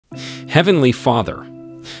Heavenly Father,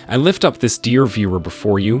 I lift up this dear viewer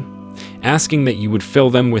before you, asking that you would fill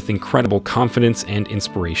them with incredible confidence and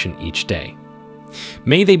inspiration each day.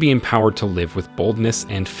 May they be empowered to live with boldness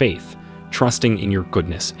and faith, trusting in your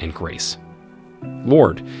goodness and grace.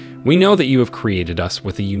 Lord, we know that you have created us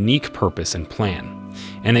with a unique purpose and plan,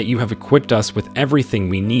 and that you have equipped us with everything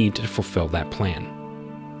we need to fulfill that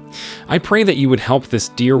plan. I pray that you would help this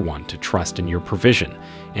dear one to trust in your provision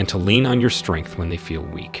and to lean on your strength when they feel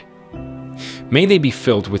weak. May they be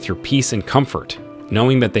filled with your peace and comfort,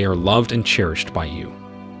 knowing that they are loved and cherished by you.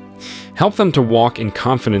 Help them to walk in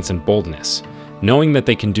confidence and boldness, knowing that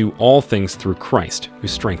they can do all things through Christ who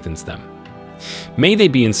strengthens them. May they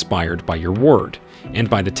be inspired by your word and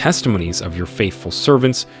by the testimonies of your faithful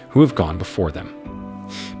servants who have gone before them.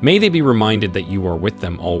 May they be reminded that you are with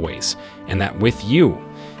them always, and that with you,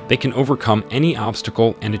 they can overcome any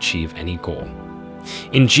obstacle and achieve any goal.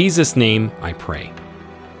 In Jesus' name I pray.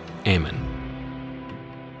 Amen.